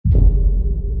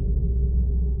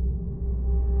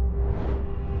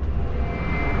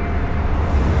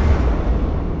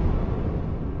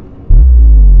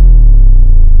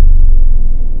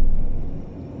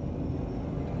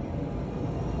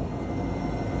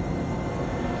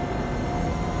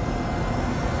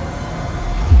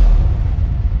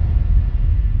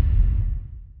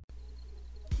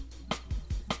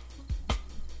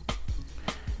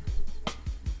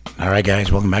Alright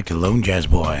guys, welcome back to Lone Jazz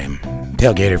Boy.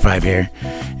 Tailgater5 here.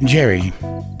 Jerry.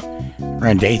 We're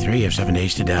on day 3 of 7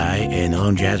 Days to Die in the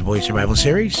Lone Jazz Boy Survival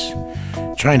Series.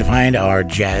 Trying to find our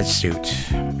jazz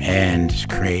suit and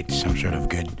create some sort of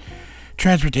good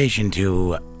transportation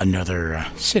to another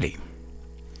city.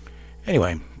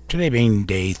 Anyway, today being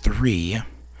day 3,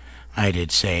 I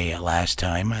did say last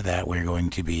time that we're going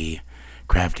to be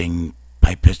crafting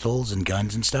pipe pistols and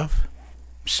guns and stuff.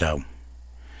 So,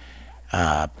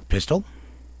 pistol,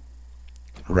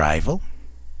 rifle,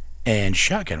 and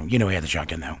shotgun. You know we had the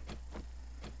shotgun though.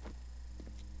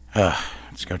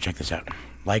 Let's go check this out.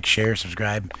 Like, share,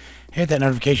 subscribe, hit that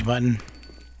notification button.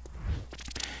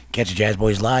 Catch the Jazz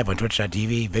Boys live on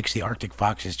twitch.tv, Vix the Arctic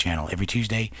Fox's channel, every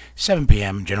Tuesday, 7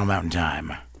 p.m. General Mountain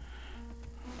Time.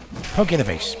 Poke in the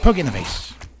face. Poke in the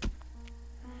face.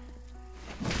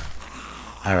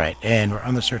 Alright, and we're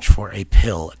on the search for a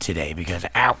pill today because,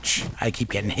 ouch, I keep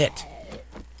getting hit.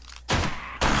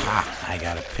 Aha, I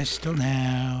got a pistol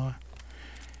now.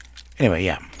 Anyway,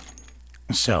 yeah.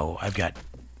 So, I've got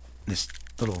this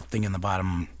little thing in the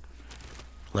bottom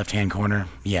left-hand corner.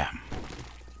 Yeah.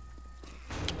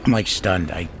 I'm like stunned.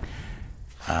 What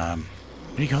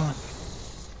do you call it?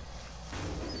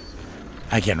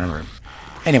 I can't remember.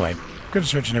 Anyway, good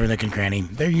searching every nook and cranny.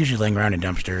 They're usually laying around in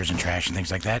dumpsters and trash and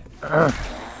things like that.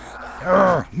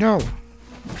 No.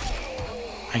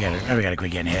 I gotta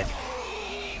quit getting hit.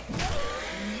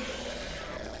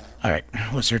 Alright,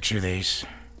 let's search through these.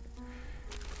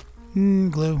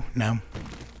 Glue, no.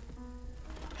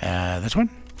 This one?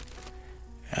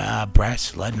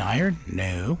 Brass, lead, and iron?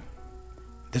 No.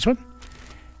 This one?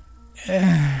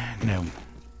 No.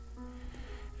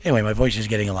 Anyway, my voice is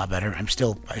getting a lot better. I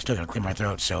still gotta clear my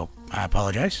throat, so I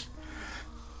apologize.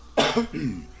 Oh,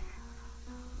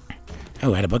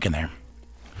 I had a book in there.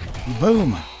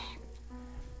 Boom.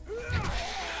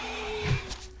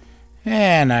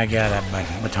 And I got a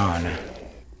baton.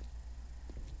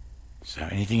 So,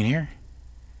 anything in here?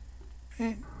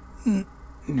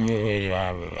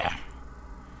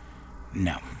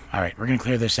 No. Alright, we're gonna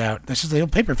clear this out. This is the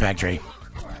old paper factory.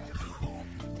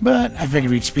 But I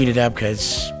figured we'd speed it up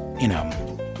because, you know,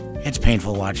 it's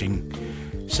painful watching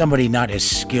somebody not as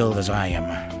skilled as I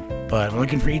am. But we're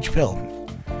looking for each pill.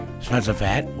 So that's a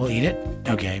fat. We'll eat it.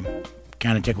 Okay.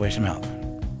 Kind of took away some health.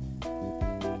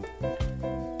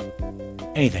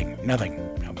 Anything. Nothing.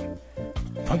 Nope.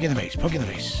 Poke in the face. Poke in the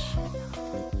face.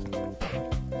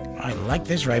 I like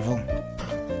this rifle.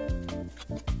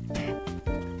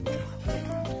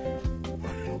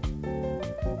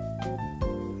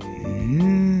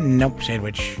 Nope,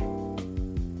 sandwich.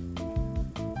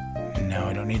 No,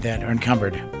 I don't need that. Or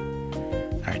encumbered.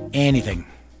 Alright, anything.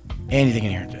 Anything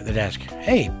in here. The desk.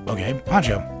 Hey, okay,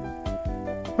 poncho.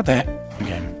 What the heck?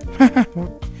 Okay.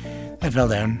 That fell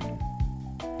down.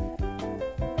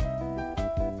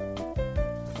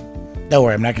 Don't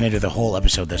worry, I'm not going to do the whole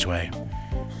episode this way.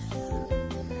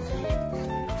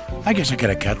 I guess I could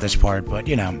have cut this part, but,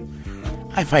 you know,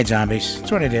 I fight zombies. That's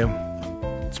what I do.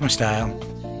 It's my style.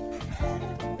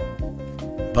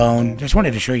 Bone. Just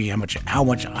wanted to show you how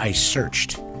much I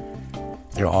searched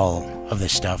through all of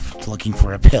this stuff looking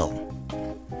for a pill.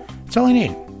 That's all I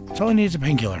need. That's all I need is a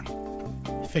painkiller.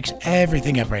 Fix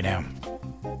everything up right now.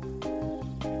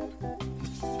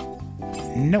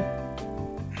 Nope.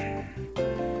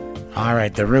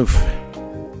 Alright, the roof.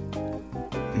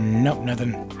 Nope,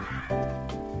 nothing.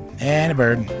 And a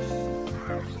bird.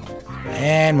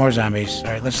 And more zombies.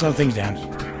 Alright, let's slow things down.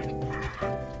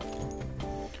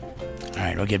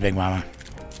 Alright, we'll get Big Mama.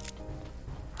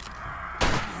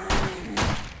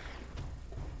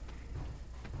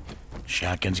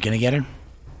 Shotgun's gonna get her.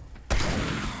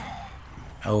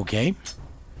 Okay.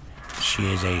 She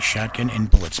is a shotgun and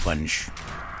bullet sponge.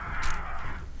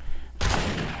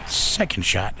 Second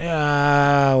shot.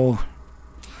 Oh.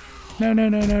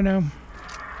 No.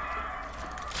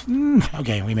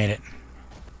 Okay, we made it.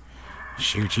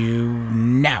 Shoot you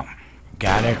now.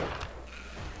 Got her.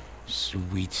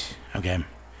 Sweet. Okay.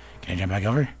 Can I jump back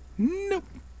over? Nope.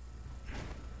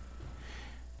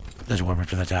 Let's warp up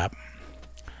to the top.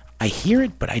 I hear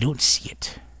it, but I don't see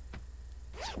it.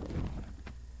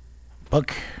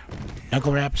 Book.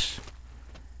 Knuckle wraps.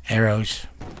 Arrows.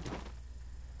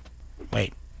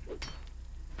 Wait.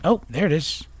 Oh, there it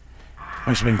is.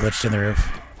 Must have been glitched in the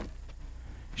roof.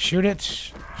 Shoot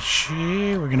it.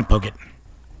 We're gonna poke it.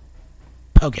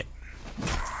 Poke it.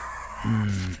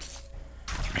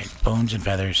 Right, bones and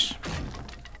feathers.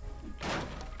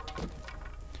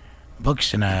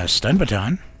 Books and a stun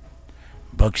baton.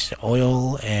 Books,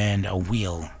 oil, and a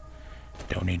wheel.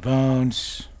 Don't need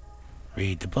bones.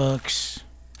 Read the books.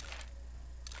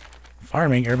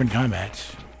 Farming, urban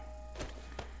combat.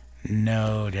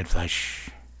 No dead flesh.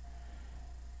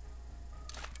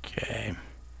 Okay.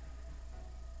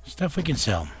 Stuff we can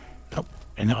sell. Oh,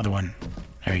 another one.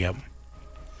 There we go.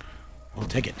 We'll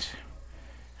take it.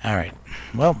 Alright.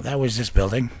 Well, that was this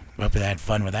building. Hope you had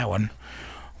fun with that one.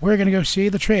 We're gonna go see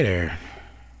the trader.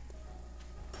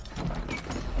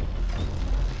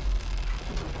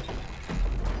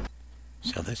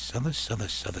 Sell this, sell this, sell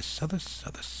this, sell this, sell this,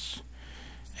 sell this.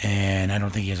 And I don't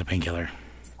think he has a painkiller.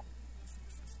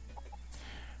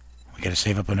 We gotta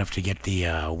save up enough to get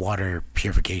the water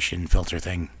purification filter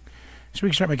thing, so we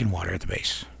can start making water at the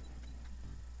base.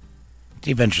 It's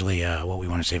eventually what we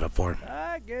want to save up for.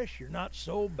 I guess you're not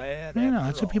so bad. Yeah, no,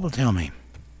 that's what people tell me.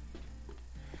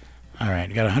 Alright,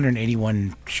 we got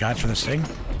 181 shots for this thing.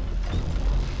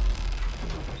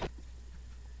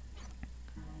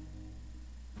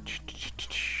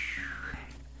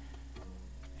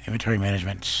 Inventory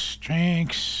management,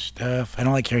 drinks, stuff. I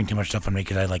don't like carrying too much stuff on me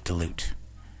because I like to loot.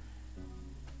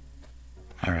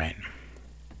 Alright.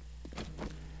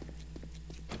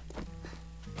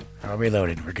 All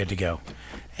reloaded. We're good to go.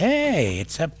 Hey,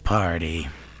 it's a party.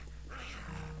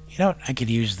 You know what? I could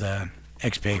use the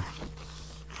XP.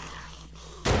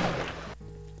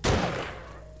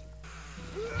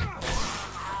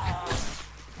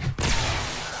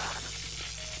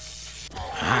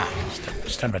 Ah,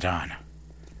 stun baton.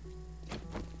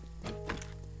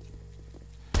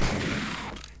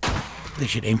 They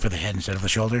should aim for the head instead of the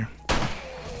shoulder.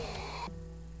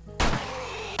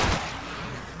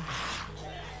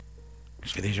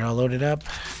 So these are all loaded up.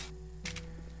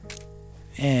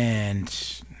 And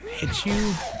hit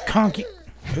you, conk you.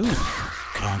 Ooh,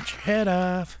 conked your head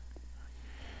off.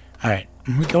 Alright,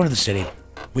 we go to the city.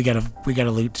 We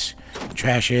gotta loot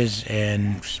trashes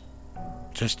and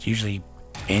just usually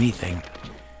anything.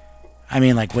 I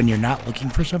mean, like when you're not looking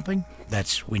for something,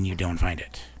 that's when you don't find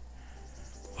it.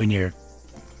 When you're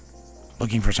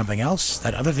looking for something else,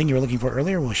 that other thing you were looking for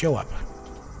earlier will show up.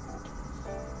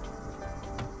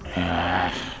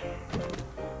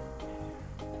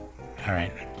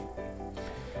 Alright.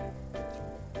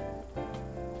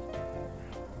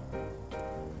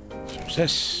 What's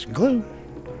this? Glue.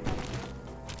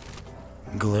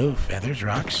 Glue, feathers,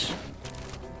 rocks.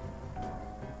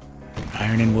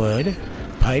 Iron and wood.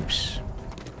 Pipes.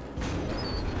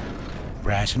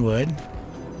 Brass and wood.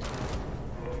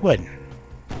 Wood.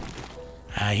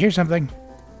 Here's something.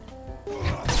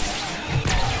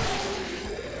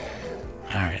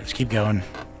 Alright, let's keep going.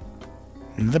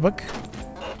 The book.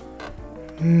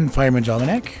 Fireman's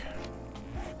Almanac.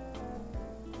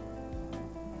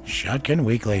 Shotgun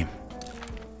Weekly.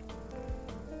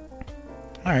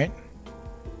 Alright.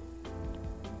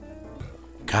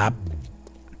 Cop.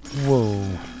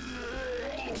 Whoa.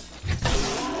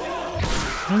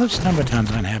 Well, those stun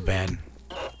batons aren't half bad.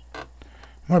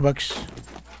 More books.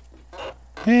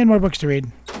 And more books to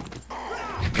read.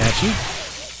 Got you.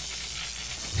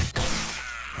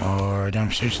 More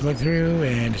dumpsters to look through,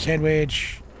 and a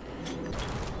sandwich.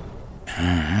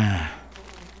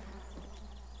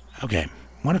 Okay,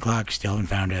 1 o'clock, still haven't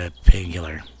found a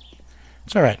painkiller.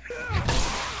 It's alright.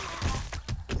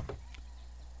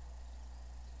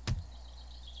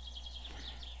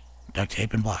 Duct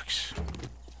tape and blocks.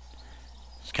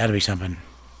 It's gotta be something.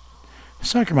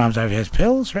 Soccer moms has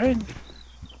pills, right?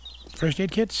 First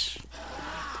aid kits.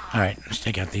 Alright, let's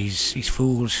take out these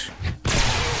fools.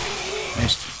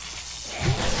 Missed.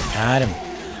 Got him.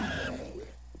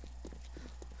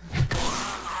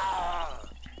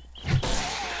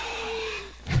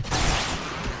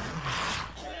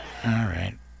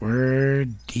 Alright, we're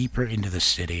deeper into the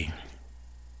city.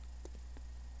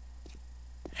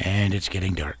 And it's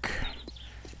getting dark.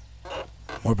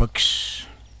 More books.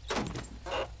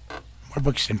 More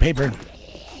books and paper.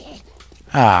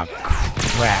 Ah,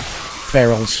 crap.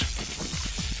 Ferals.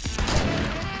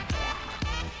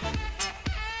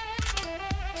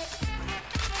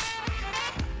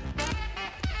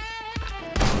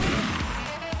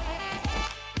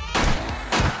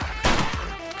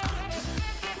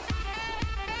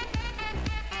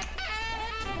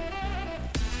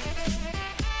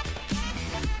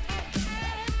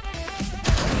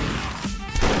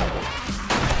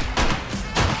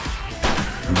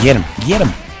 Get him! Get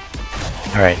him!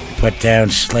 Alright, put down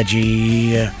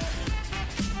Sledgy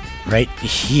right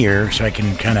here so I can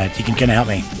he can kinda help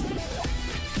me.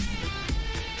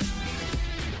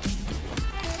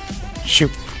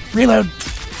 Shoot. Reload!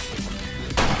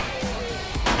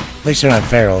 At least they're not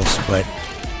ferals, but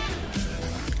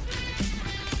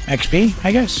XP,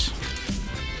 I guess?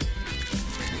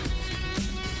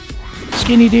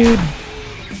 Skinny dude.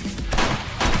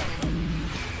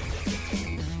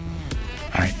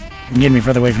 You're getting me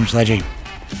further away from Sledgy.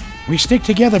 We stick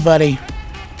together, buddy.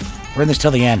 We're in this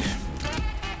till the end.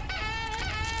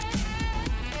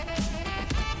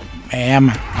 Bam.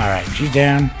 Alright, she's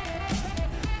down.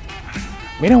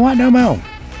 We don't want no mo.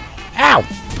 Ow!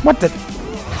 What the?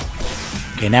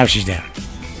 Okay, now she's down.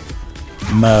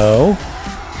 Mo.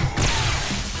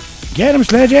 Get him,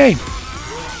 Sledgy!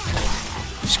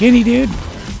 Skinny dude.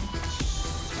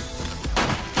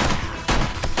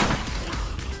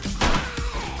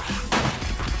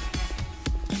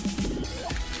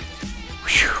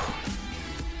 Whew.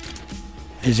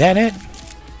 Is that it?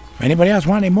 Anybody else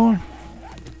want any more?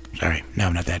 Sorry, no,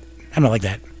 I'm not that. I'm not like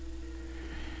that.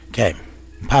 Okay,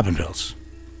 popping pills.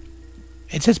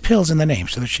 It says pills in the name,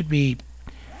 so there should be...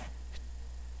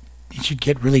 It should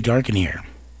get really dark in here.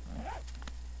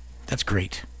 That's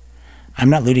great. I'm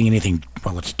not looting anything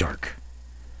while it's dark.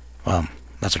 Well,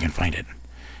 unless I can find it.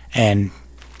 And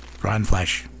rotten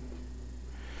flesh.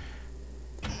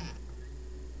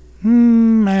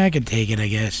 I could take it, I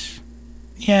guess.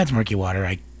 Yeah, it's murky water.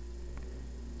 I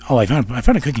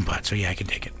found a cooking pot, so yeah, I can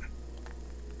take it.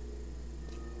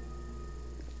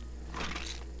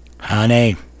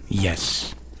 Honey,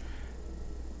 yes.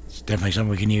 It's definitely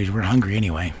something we can use. We're hungry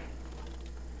anyway.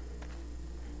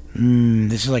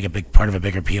 This is like a big part of a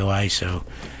bigger POI, so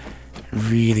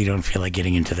really don't feel like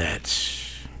getting into that.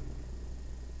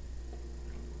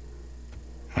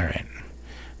 Alright.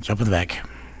 Let's open the back.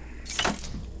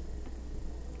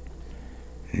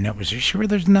 Nope, is you sure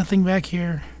there's nothing back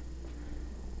here?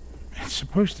 It's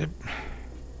supposed to...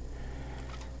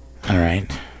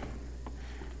 Alright.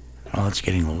 Well, it's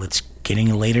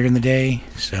getting later in the day,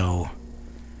 so...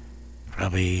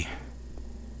 Probably...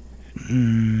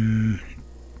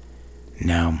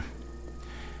 No.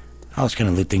 I'll just kind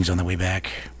of loot things on the way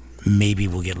back. Maybe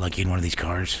we'll get lucky in one of these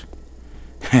cars.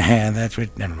 That's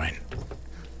what... Never mind.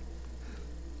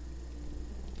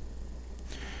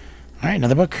 Alright,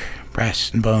 another book.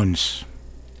 Brass and Bones.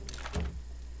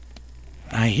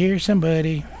 I hear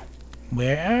somebody.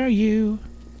 Where are you?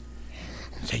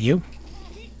 Is that you?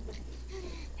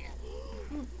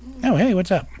 Oh, hey, what's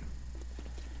up?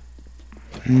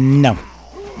 No.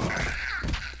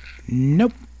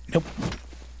 Nope. Nope.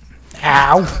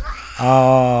 Ow!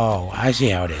 Oh, I see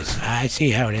how it is. I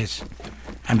see how it is.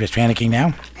 I'm just panicking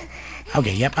now.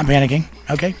 Okay, yep, I'm panicking.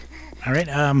 Okay. Alright,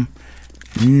 no.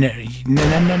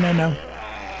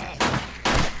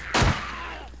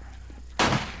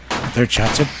 Third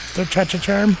shot's a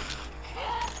charm.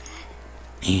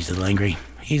 He's a little angry.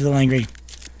 He's a little angry.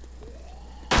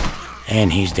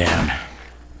 And he's down.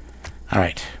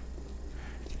 Alright.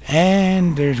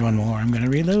 And there's one more. I'm gonna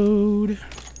reload.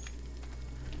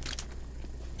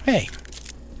 Hey.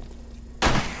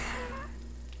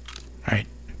 Alright.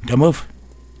 Don't move.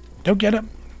 Don't get up.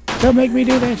 Don't make me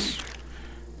do this.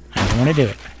 I don't want to do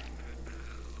it.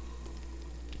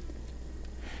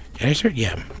 Did I start?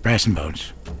 Yeah. Brass and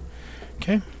Bones.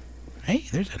 Okay. Hey,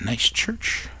 there's a nice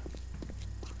church.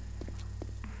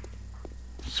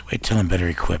 Let's wait till I'm better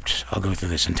equipped. I'll go through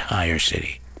this entire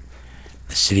city.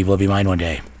 The city will be mine one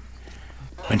day.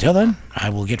 Until then, I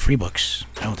will get free books.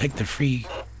 I will take the free...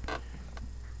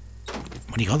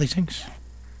 What do you call these things?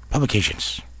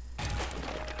 Publications.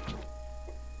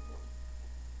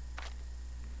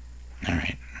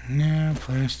 Alright. No,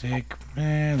 plastic.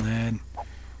 Lead.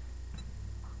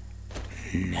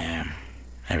 Nah.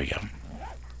 There we go.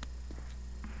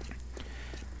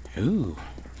 Ooh.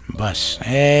 Bus.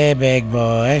 Hey, big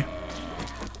boy.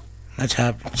 Let's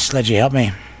hop. Sledgy, help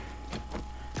me.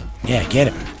 Yeah,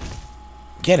 get him.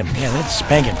 Get him. Yeah, let's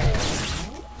spank him.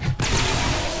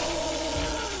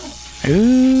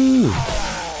 Ooh.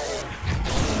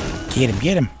 Get him,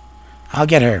 get him. I'll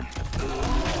get her.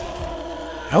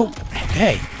 Oh,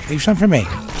 hey, leave some for me.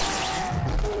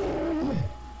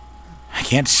 I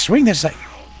can't swing this thing.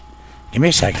 Give me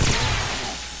a second.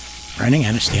 Running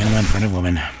out of stamina in front of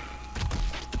women.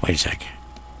 Wait a sec.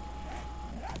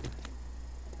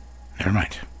 Never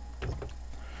mind.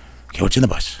 Okay, what's in the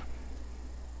bus?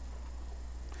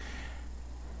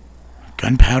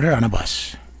 Gunpowder on a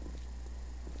bus.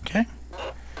 Okay.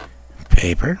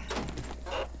 Paper.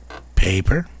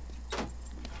 Paper.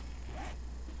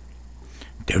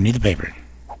 Don't need the paper.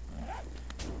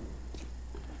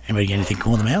 Anybody get anything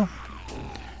cool in the mail?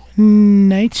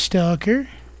 Night Stalker.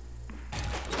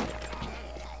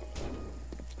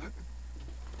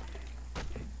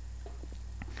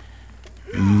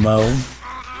 Mo.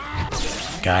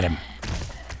 Got him.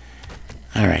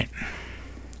 Alright.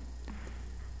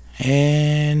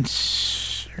 And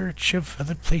search of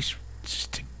other places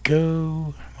to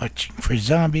go. Watching for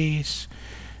zombies.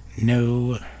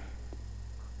 No.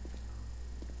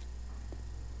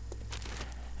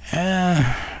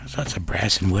 There's lots of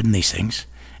brass and wood in these things.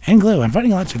 And glue. I'm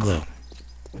finding lots of glue.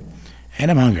 And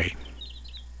I'm hungry.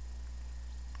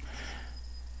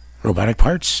 Robotic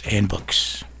parts and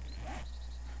books.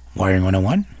 Wiring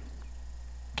 101.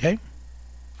 Okay.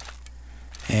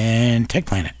 And Tech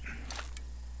Planet.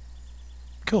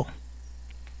 Cool.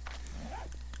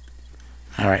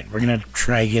 Alright, we're going to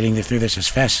try getting through this as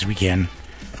fast as we can.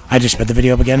 I just sped the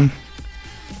video up again.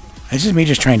 This is me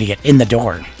just trying to get in the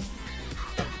door.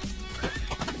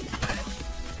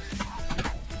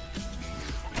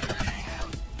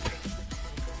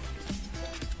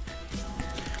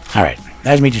 Alright,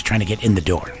 that was me just trying to get in the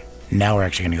door. Now we're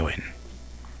actually going to go in.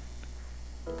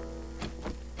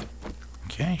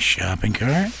 Okay, shopping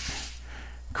cart.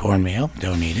 Cornmeal,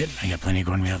 don't need it. I got plenty of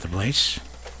cornmeal at the place.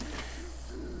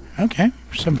 Okay,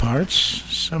 some parts,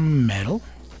 some metal.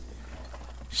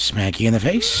 Smack you in the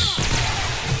face.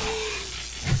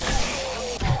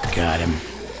 Got him.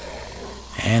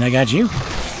 And I got you.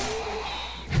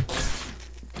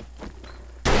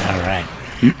 Alright.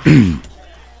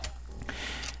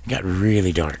 Got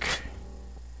really dark.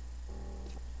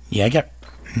 Yeah, I got...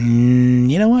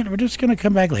 you know what? We're just going to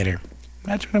come back later.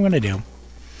 That's what I'm going to do.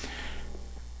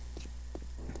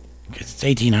 Because it's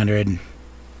 1800.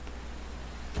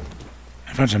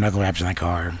 I found some knuckle wraps in the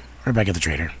car. We're back at the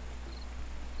trader.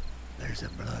 There's a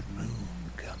blood moon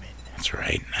coming. That's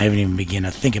right. I haven't even begun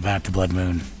to think about the blood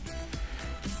moon.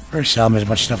 We're selling as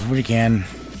much stuff as we can.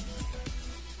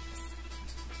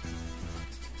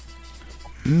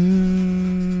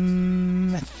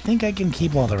 I think I can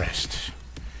keep all the rest.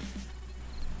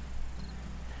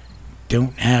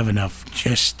 Don't have enough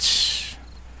just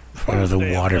for the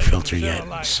water filter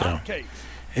yet, so...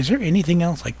 Is there anything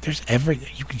else? Like, there's everything.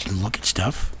 You can look at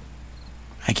stuff.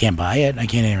 I can't buy it. I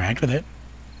can't interact with it.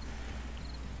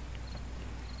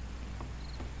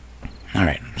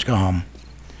 Alright, let's go home.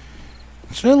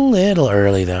 It's a little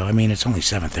early, though. I mean, it's only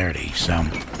 7:30, so...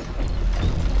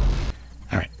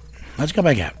 Alright, let's go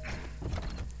back out.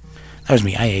 That was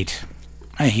me. I ate.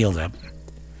 I healed up.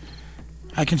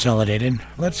 I consolidated.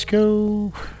 Let's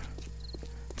go...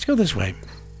 Let's go this way.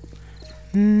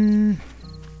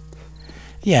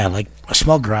 Yeah, like a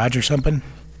small garage or something.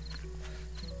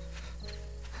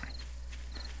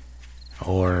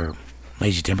 Or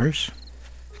Lazy Timbers.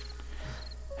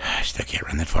 I still can't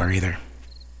run that far either.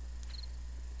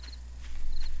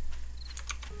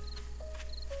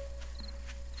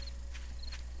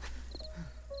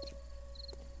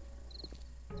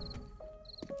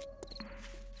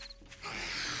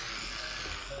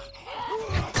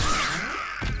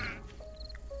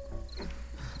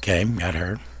 Okay, got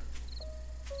her.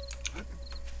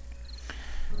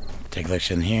 Take a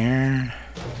look in here.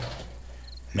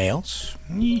 Nails.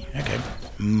 Okay.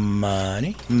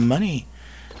 Money. Money.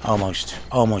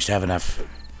 Almost have enough.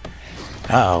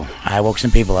 Uh-oh. I woke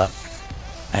some people up.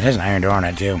 That has an iron door on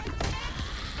it, too.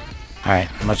 Alright,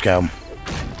 let's go.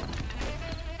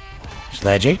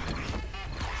 Sledgy.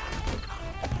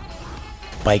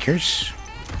 Bikers.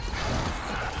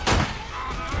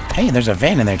 Hey, there's a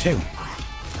van in there, too.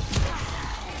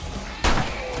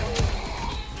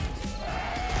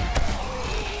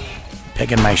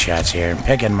 Picking my shots here.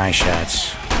 Picking my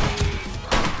shots.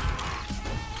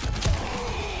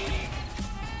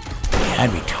 Yeah,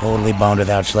 I'd be totally boned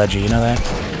without Sledgy, you know that?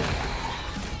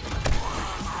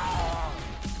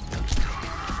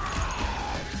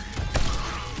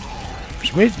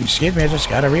 Sweet, excuse me, I just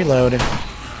gotta reload.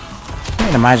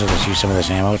 I might as well just use some of this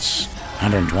ammo. It's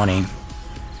 120.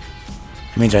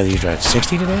 That means I used about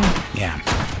 60 today? Yeah.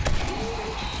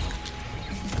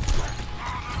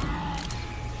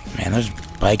 Man, those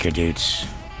biker dudes.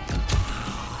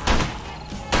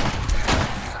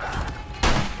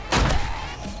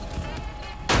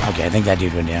 Okay, I think that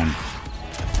dude went down.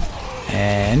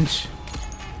 And...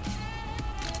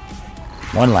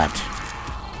 one left.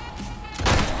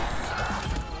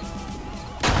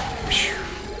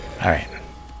 Alright.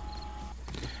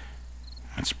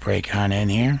 Let's break on in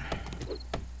here.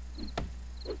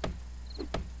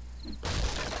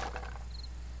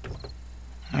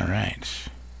 Alright.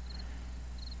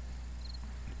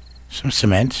 Some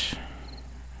cement.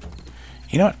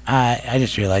 You know what? I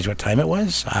just realized what time it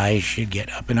was. I should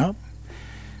get up and up.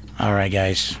 Alright,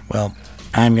 guys. Well,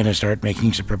 I'm going to start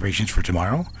making some preparations for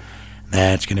tomorrow.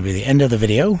 That's going to be the end of the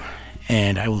video.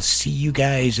 And I will see you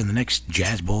guys in the next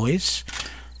Jazz Boys.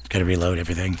 Gotta reload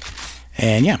everything.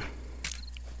 And yeah.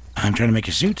 I'm trying to make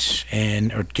a suit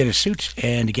or get a suit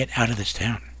and get out of this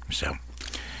town. So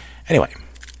anyway,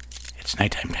 it's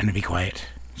nighttime, time to be quiet.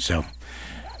 So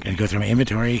I'm gonna go through my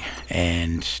inventory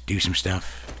and do some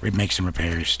stuff, make some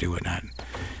repairs, do whatnot.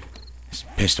 This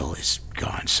pistol is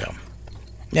gone, so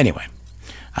Anyway,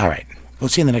 alright. We'll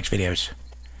see you in the next videos.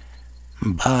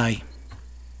 Bye.